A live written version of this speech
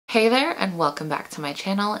Hey there and welcome back to my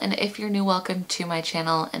channel, and if you're new, welcome to my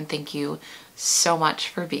channel and thank you so much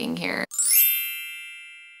for being here.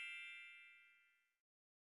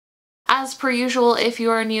 As per usual, if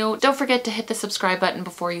you are new, don't forget to hit the subscribe button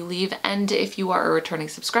before you leave, and if you are a returning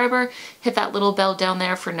subscriber, hit that little bell down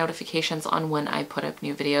there for notifications on when I put up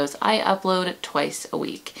new videos. I upload twice a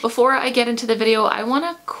week. Before I get into the video, I want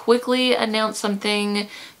to quickly announce something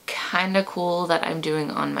kind of cool that I'm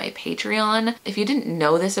doing on my Patreon. If you didn't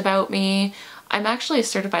know this about me, I'm actually a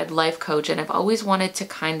certified life coach, and I've always wanted to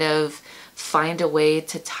kind of find a way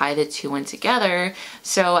to tie the two in together.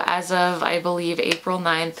 So as of, I believe, April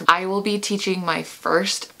 9th, I will be teaching my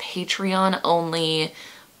first Patreon only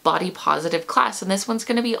body positive class, and this one's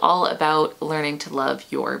going to be all about learning to love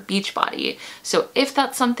your beach body. So if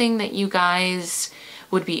that's something that you guys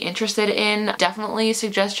would be interested in, definitely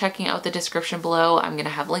suggest checking out the description below. I'm gonna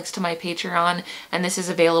have links to my Patreon, and this is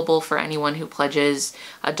available for anyone who pledges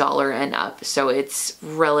 $1 and up. So it's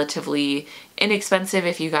relatively inexpensive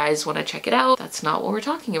if you guys want to check it out. That's not what we're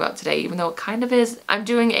talking about today, even though it kind of is. I'm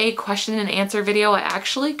doing a question and answer video. I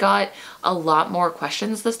actually got a lot more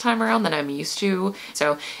questions this time around than I'm used to,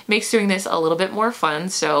 so it makes doing this a little bit more fun.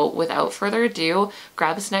 So without further ado,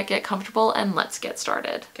 grab a snack, get comfortable, and let's get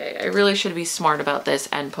started. Okay, I really should be smart about this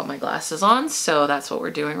and put my glasses on, so that's what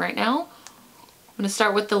we're doing right now. I'm gonna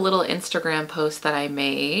start with the little Instagram post that I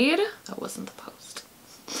made. That wasn't the post.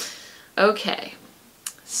 Okay.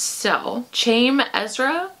 So, Chaim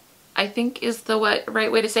Ezra, I think is the right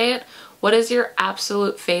way to say it. What is your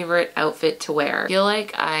absolute favorite outfit to wear? I feel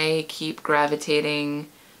like I keep gravitating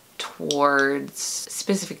towards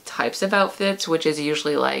specific types of outfits, which is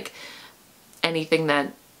usually like anything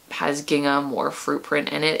that has gingham or fruit print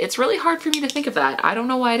in it. It's really hard for me to think of that. I don't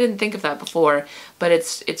know why I didn't think of that before, but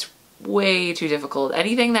it's way too difficult.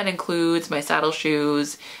 Anything that includes my saddle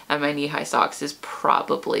shoes and my knee-high socks is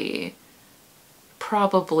probably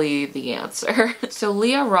the answer. So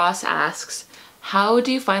Leah Ross asks, how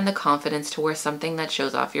do you find the confidence to wear something that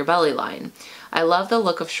shows off your belly line? I love the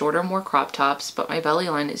look of shorter, more crop tops, but my belly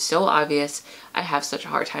line is so obvious, I have such a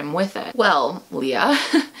hard time with it. Well, Leah,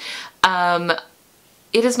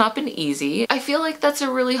 it has not been easy. I feel like that's a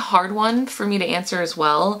really hard one for me to answer as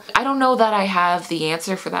well. I don't know that I have the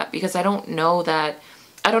answer for that because I don't know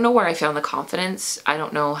where I found the confidence. I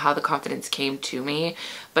don't know how the confidence came to me,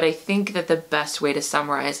 but I think that the best way to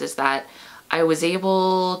summarize is that I was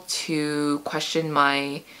able to question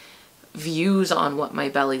my views on what my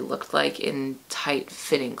belly looked like in tight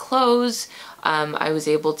fitting clothes. I was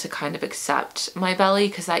able to kind of accept my belly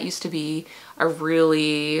because that used to be a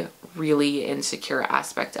really insecure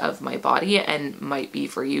aspect of my body, and might be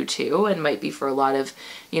for you too, and might be for a lot of,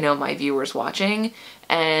 you know, my viewers watching.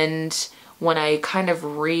 And when I kind of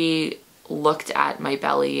looked at my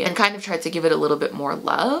belly and kind of tried to give it a little bit more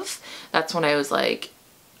love, that's when I was like,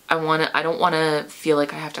 I don't want to feel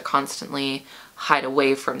like I have to constantly hide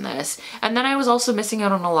away from this. And then I was also missing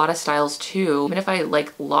out on a lot of styles too. Even if I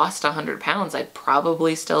like lost 100 pounds, I'd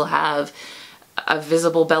probably still have a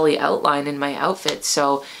visible belly outline in my outfit.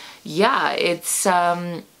 So yeah, it's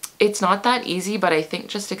not that easy, but I think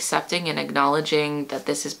just accepting and acknowledging that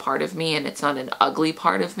this is part of me and it's not an ugly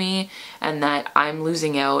part of me, and that I'm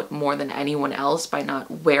losing out more than anyone else by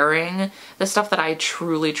not wearing the stuff that I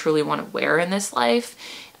truly want to wear in this life,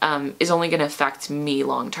 is only going to affect me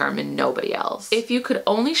long term and nobody else. If you could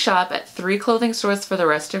only shop at 3 clothing stores for the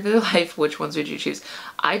rest of your life, which ones would you choose?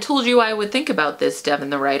 I told you I would think about this, Devin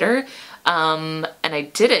the writer, and I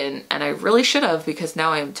didn't, and I really should have, because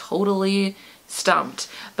now I'm totally stumped.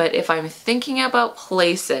 But if I'm thinking about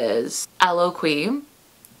places, Eloquii,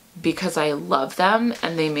 because I love them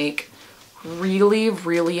and they make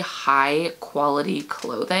really high quality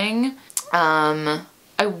clothing.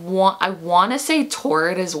 I want to say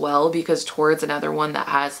Torrid as well, because Torrid's another one that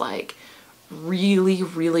has like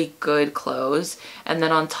really good clothes, and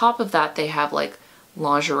then on top of that they have like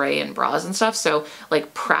lingerie and bras and stuff. So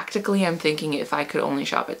like practically I'm thinking if I could only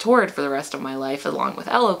shop at Torrid for the rest of my life along with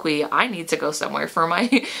Eloquii, I need to go somewhere for my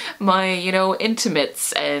you know,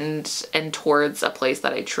 intimates, and Torrid's a place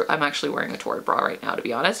that I'm actually wearing a Torrid bra right now, to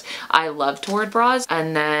be honest. I love Torrid bras.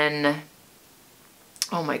 And then,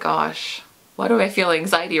 oh my gosh, why do I feel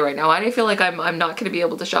anxiety right now? Why do I feel like I'm not going to be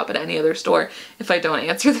able to shop at any other store if I don't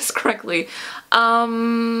answer this correctly? I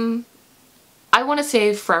want to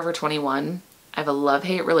say Forever 21. I have a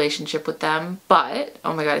love-hate relationship with them, but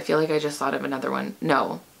oh my god, I feel like I just thought of another one.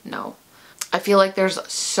 No. I feel like there's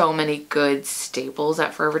so many good staples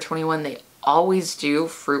at Forever 21. They always do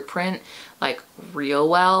fruit print like real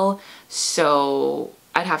well. So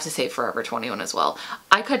I'd have to say Forever 21 as well.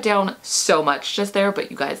 I cut down so much just there,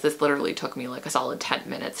 but you guys, this literally took me like a solid 10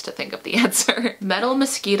 minutes to think of the answer. Metal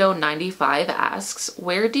Mosquito 95 asks,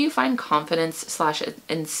 where do you find confidence slash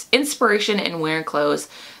inspiration in wearing clothes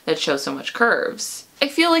that show so much curves? I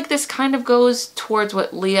feel like this kind of goes towards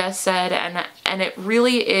what Leah said, and it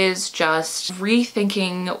really is just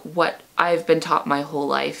rethinking what I've been taught my whole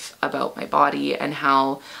life about my body, and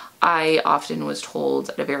how I often was told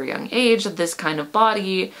at a very young age that this kind of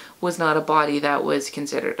body was not a body that was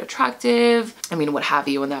considered attractive. I mean, what have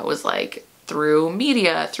you, and that was like through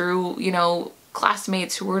media, through, you know,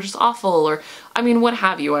 classmates who were just awful, or I mean, what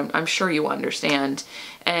have you. I'm sure you understand.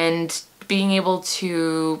 And being able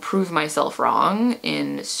to prove myself wrong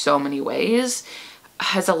in so many ways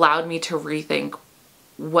has allowed me to rethink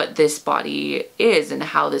what this body is and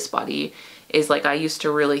how this body is. Like, I used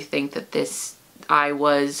to really think that I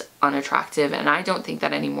was unattractive, and I don't think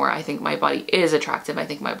that anymore. I think my body is attractive. I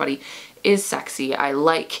think my body is sexy. I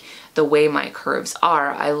like the way my curves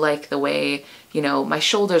are. I like the way, you know, my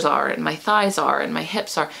shoulders are and my thighs are and my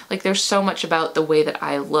hips are. Like, there's so much about the way that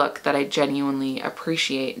I look that I genuinely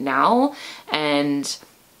appreciate now, and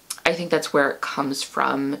I think that's where it comes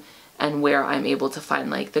from, and where I'm able to find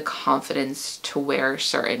like the confidence to wear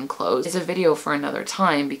certain clothes. It's a video for another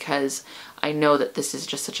time, because I know that this is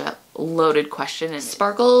just such a loaded question. And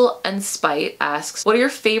Sparkle and Spite asks, what are your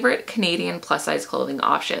favorite Canadian plus size clothing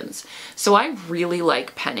options? So I really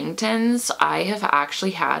like Pennington's. I have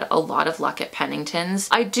actually had a lot of luck at Pennington's.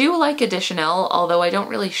 I do like Additional, although I don't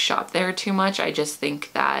really shop there too much. I just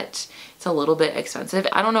think that it's a little bit expensive.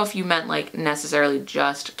 I don't know if you meant like necessarily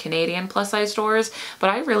just Canadian plus size stores,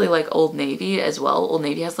 but I really like Old Navy as well. Old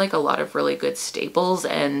Navy has like a lot of really good staples,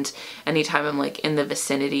 and anytime I'm like in the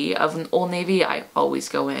vicinity of an Old Navy, I always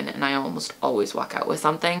go in and I almost always walk out with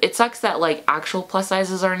something. It sucks that like actual plus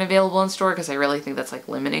sizes aren't available in store, because I really think that's like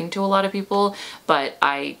limiting to a lot of people, but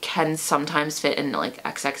I can sometimes fit in like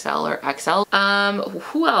XXL or XL.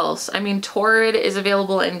 Who else? I mean, Torrid is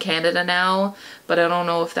available in Canada now, but I don't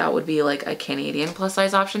know if that would be like a Canadian plus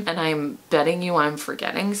size option, and I'm betting you I'm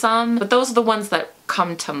forgetting some, but those are the ones that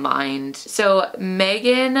come to mind. So Meg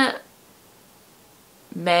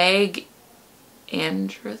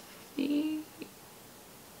Andrathy,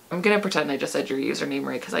 I'm gonna pretend I just said your username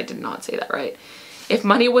right, because I did not say that right. If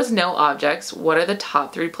money was no objects, what are the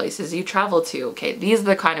top 3 places you travel to? Okay, these are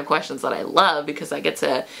the kind of questions that I love, because I get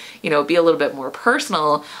to, you know, be a little bit more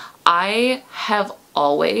personal. I have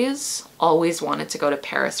always wanted to go to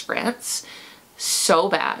Paris, France. So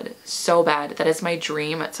bad, so bad. That is my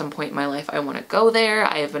dream. At some point in my life, I want to go there.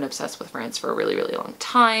 I have been obsessed with France for a really, really long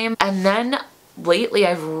time. And then lately,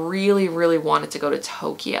 I've really, really wanted to go to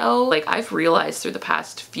Tokyo. Like, I've realized through the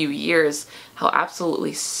past few years how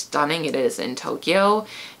absolutely stunning it is in Tokyo.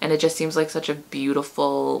 And it just seems like such a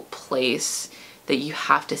beautiful place that you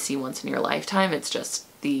have to see once in your lifetime. It's just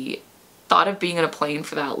the thought of being in a plane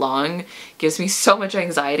for that long gives me so much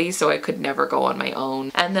anxiety, so I could never go on my own.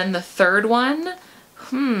 And then the third one,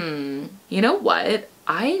 you know what?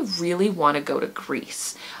 I really want to go to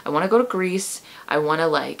Greece. I want to go to Greece. I want to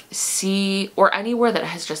like see, or anywhere that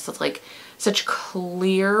has just like such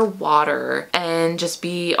clear water, and just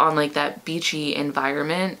be on like that beachy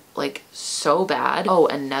environment, like so bad. Oh,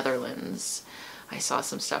 and Netherlands. I saw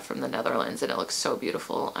some stuff from the Netherlands and it looks so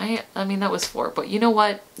beautiful. I mean, that was 4, but you know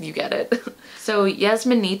what? You get it. So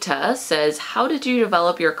Yasminita says, how did you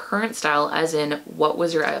develop your current style, as in what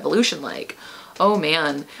was your evolution like? Oh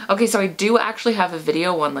man. Okay, so I do actually have a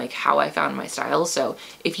video on like how I found my style. So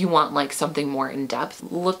if you want like something more in depth,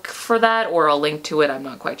 look for that, or I'll link to it. I'm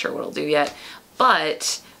not quite sure what I'll do yet.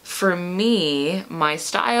 But for me, my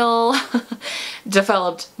style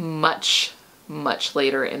developed much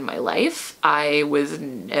later in my life. I was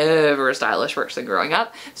never a stylish person growing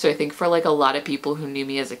up, so I think for like a lot of people who knew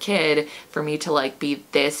me as a kid, for me to like be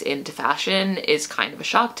this into fashion is kind of a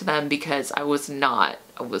shock to them, because I was not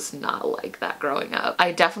like that growing up.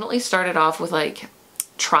 I definitely started off with like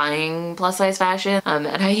trying plus size fashion, and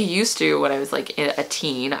I used to, when I was like a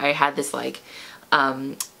teen, I had this like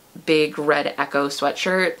big red Echo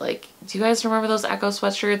sweatshirt. Like, do you guys remember those Echo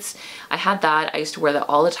sweatshirts? I had that. I used to wear that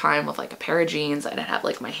all the time with like a pair of jeans. I'd have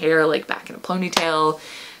like my hair like back in a ponytail.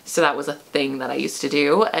 So that was a thing that I used to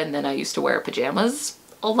do. And then I used to wear pajamas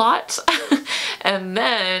a lot. And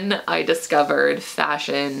then I discovered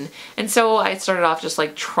fashion. And so I started off just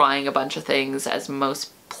like trying a bunch of things, as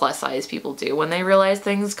most plus size people do when they realize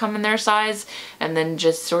things come in their size, and then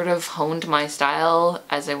just sort of honed my style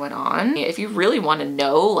as I went on. If you really want to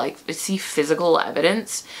know, like see physical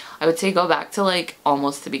evidence, I would say go back to like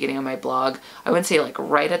almost the beginning of my blog. I wouldn't say like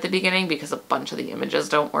right at the beginning because a bunch of the images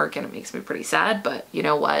don't work and it makes me pretty sad, but you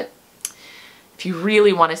know what? If you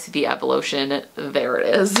really want to see the evolution, there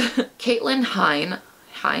it is. Caitlin Hine,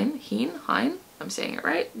 I'm saying it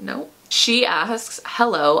right? No. She asks,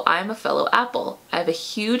 hello, I'm a fellow Apple. I have a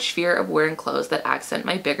huge fear of wearing clothes that accent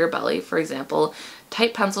my bigger belly, for example,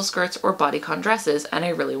 tight pencil skirts or bodycon dresses, and I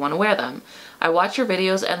really want to wear them. I watch your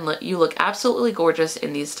videos and you look absolutely gorgeous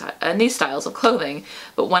in these styles of clothing,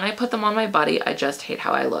 but when I put them on my body, I just hate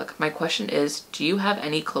how I look. My question is, do you have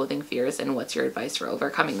any clothing fears and what's your advice for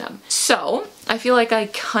overcoming them? So I feel like I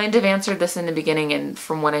kind of answered this in the beginning, and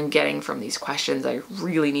from what I'm getting from these questions, I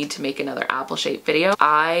really need to make another apple shape video.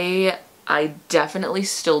 I definitely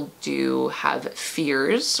still do have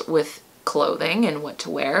fears with clothing and what to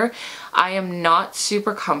wear. I am not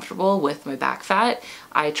super comfortable with my back fat.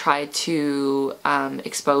 I try to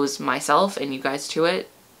expose myself and you guys to it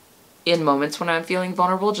in moments when I'm feeling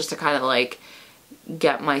vulnerable, just to kind of like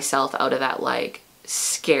get myself out of that like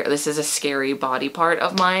scare, this is a scary body part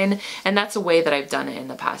of mine. And that's a way that I've done it in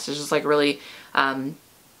the past. It's just like really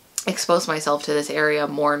expose myself to this area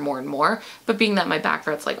more and more and more. But being that my back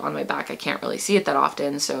fat's like on my back, I can't really see it that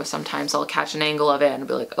often. So sometimes I'll catch an angle of it and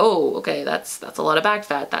be like, oh, okay, that's a lot of back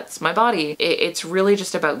fat. That's my body. It's really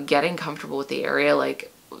just about getting comfortable with the area,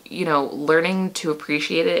 like, you know, learning to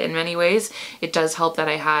appreciate it in many ways. It does help that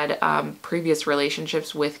I had previous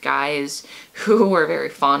relationships with guys who were very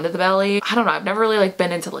fond of the belly. I don't know, I've never really like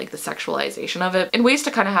been into like the sexualization of it, and ways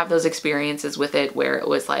to kind of have those experiences with it where it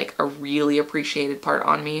was like a really appreciated part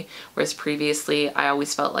on me, whereas previously I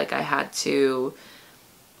always felt like I had to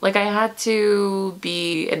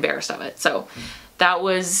be embarrassed of it. So that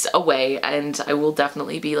was a way, and I will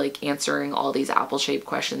definitely be like answering all these apple-shaped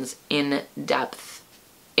questions in depth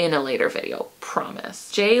in a later video, promise.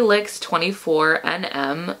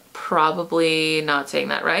 JLix24NM, probably not saying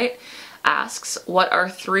that right, asks, what are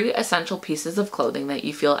 3 essential pieces of clothing that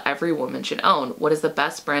you feel every woman should own? What is the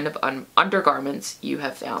best brand of undergarments you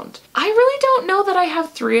have found? I really don't know that I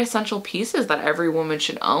have 3 essential pieces that every woman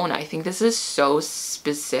should own. I think this is so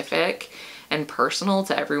specific and personal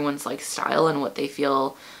to everyone's like style and what they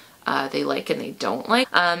feel they like and they don't like.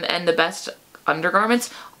 And the best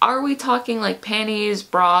undergarments, are we talking like panties,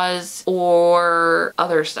 bras, or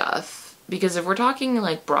other stuff? Because if we're talking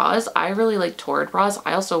like bras, I really like Torrid bras.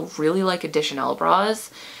 I also really like Additional bras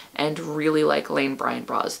and really like Lane Bryant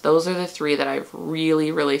bras. Those are the 3 that I've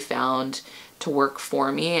really found to work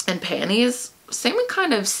for me. And panties, same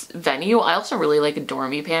kind of venue. I also really like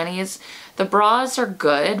Dormy panties. The bras are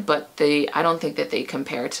good, but I don't think that they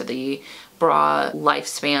compare to the bra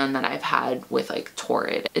lifespan that I've had with like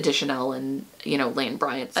Torrid, Additional, and you know, Lane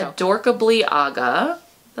Bryant. So. Adorkably Aga,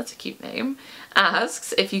 that's a cute name,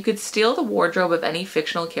 asks, if you could steal the wardrobe of any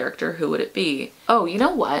fictional character, who would it be? Oh, you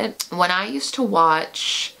know what? When I used to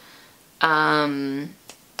watch,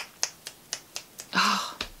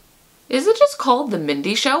 is it just called The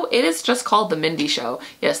Mindy Show? It is just called The Mindy Show.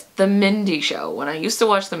 Yes, The Mindy Show. When I used to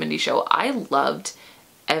watch The Mindy Show, I loved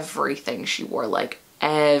everything she wore, like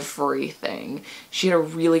everything. She had a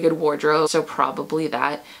really good wardrobe, so probably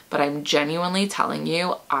that. But I'm genuinely telling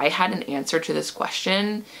you, I had an answer to this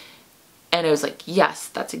question and I was like, yes,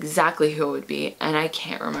 that's exactly who it would be, and I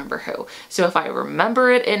can't remember who. So if I remember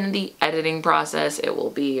it in the editing process, it will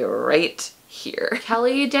be right here.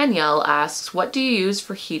 Kelly Danielle asks, what do you use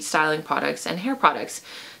for heat styling products and hair products?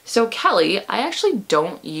 So Kelly, I actually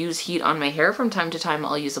don't use heat on my hair. From time to time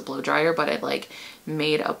I'll use a blow dryer, but I've like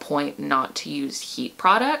made a point not to use heat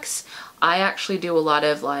products. I actually do a lot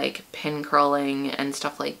of like pin curling and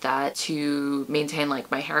stuff like that to maintain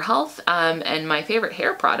like my hair health. And my favorite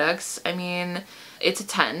hair products, I mean, It's a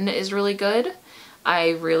 10 is really good.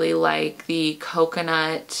 I really like the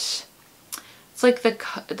coconut, it's like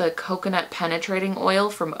the coconut penetrating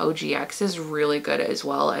oil from OGX is really good as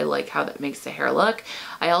well. I like how that makes the hair look.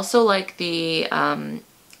 I also like the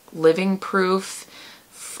Living Proof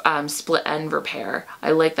split end repair.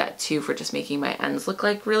 I like that too for just making my ends look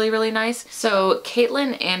like really nice. So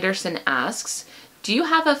Caitlin Anderson asks, do you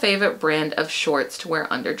have a favorite brand of shorts to wear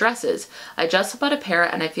under dresses? I just bought a pair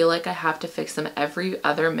and I feel like I have to fix them every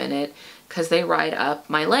other minute because they ride up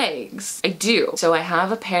my legs. I do. So I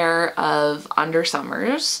have a pair of Under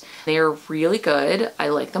Summers. They are really good. I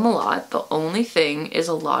like them a lot. The only thing is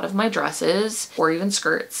a lot of my dresses or even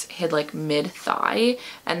skirts hit like mid-thigh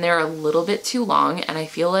and they're a little bit too long, and I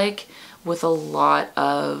feel like with a lot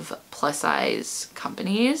of plus size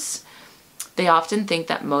companies, they often think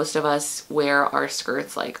that most of us wear our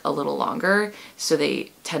skirts like a little longer, so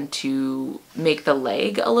they tend to make the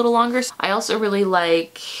leg a little longer. I also really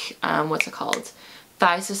like, what's it called?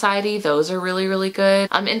 Thigh Society. Those are really, really good.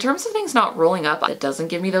 In terms of things not rolling up, that doesn't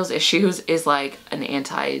give me those issues is like an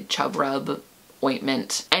anti-chub rub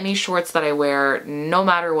ointment. Any shorts that I wear, no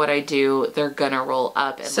matter what I do, they're gonna roll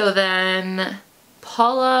up. So then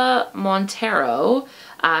Paula Montero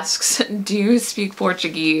asks, do you speak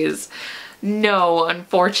Portuguese? No,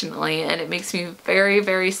 unfortunately, and it makes me very,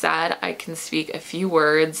 very sad. I can speak a few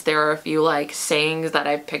words. There are a few like sayings that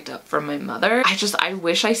I've picked up from my mother. I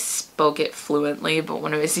wish I spoke it fluently, but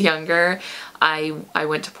when I was younger, I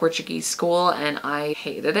went to Portuguese school and I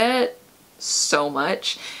hated it so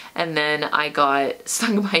much. And then I got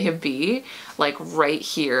stung by a bee, like right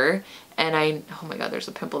here. And oh my God, there's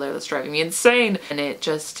a pimple there that's driving me insane. And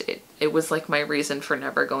it was like my reason for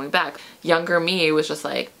never going back. Younger me was just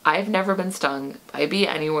like, I've never been stung by a bee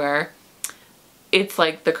anywhere. It's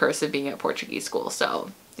like the curse of being at Portuguese school.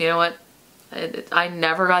 So you know what? I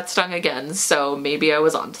never got stung again, so maybe I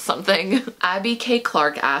was onto something. Abby K.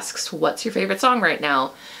 Clark asks, what's your favorite song right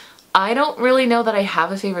now? I don't really know that I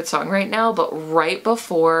have a favorite song right now, but right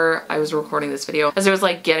before I was recording this video, as I was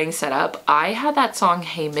like getting set up, I had that song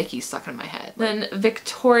Hey Mickey stuck in my head. Then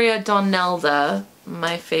Victoria Donelda,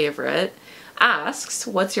 my favorite, asks,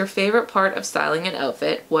 what's your favorite part of styling an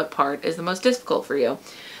outfit? What part is the most difficult for you?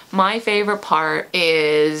 My favorite part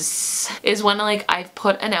is when like I've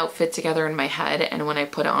put an outfit together in my head and when I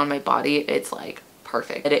put it on my body, it's like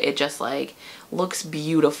perfect. It just like looks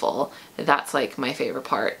beautiful. That's like my favorite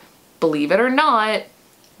part. Believe it or not,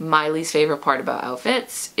 my least favorite part about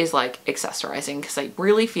outfits is like accessorizing, because I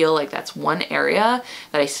really feel like that's one area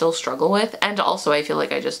that I still struggle with. And also I feel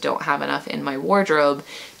like I just don't have enough in my wardrobe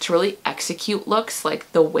to really execute looks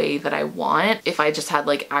like the way that I want. If I just had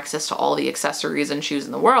like access to all the accessories and shoes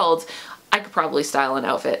in the world, I could probably style an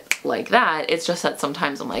outfit like that. It's just that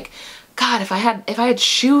sometimes I'm like, God, if I had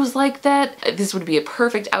shoes like that, this would be a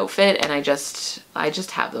perfect outfit. And I just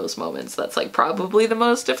have those moments. That's like probably the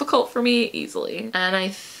most difficult for me easily. And I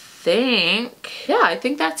think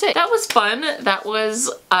that's it. That was fun. That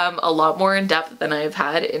was a lot more in depth than I've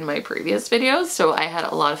had in my previous videos. So I had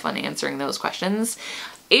a lot of fun answering those questions.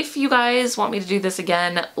 If you guys want me to do this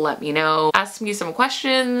again, let me know. Ask me some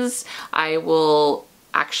questions. I will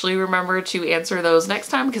actually remember to answer those next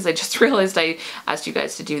time, because I just realized I asked you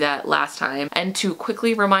guys to do that last time. And to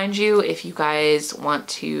quickly remind you, if you guys want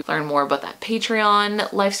to learn more about that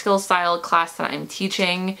Patreon life skills style class that I'm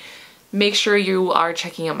teaching, make sure you are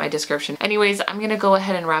checking out my description. Anyways, I'm gonna go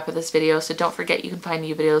ahead and wrap up this video, so don't forget you can find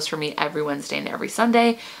new videos from me every Wednesday and every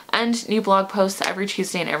Sunday, and new blog posts every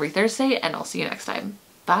Tuesday and every Thursday, and I'll see you next time.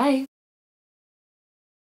 Bye!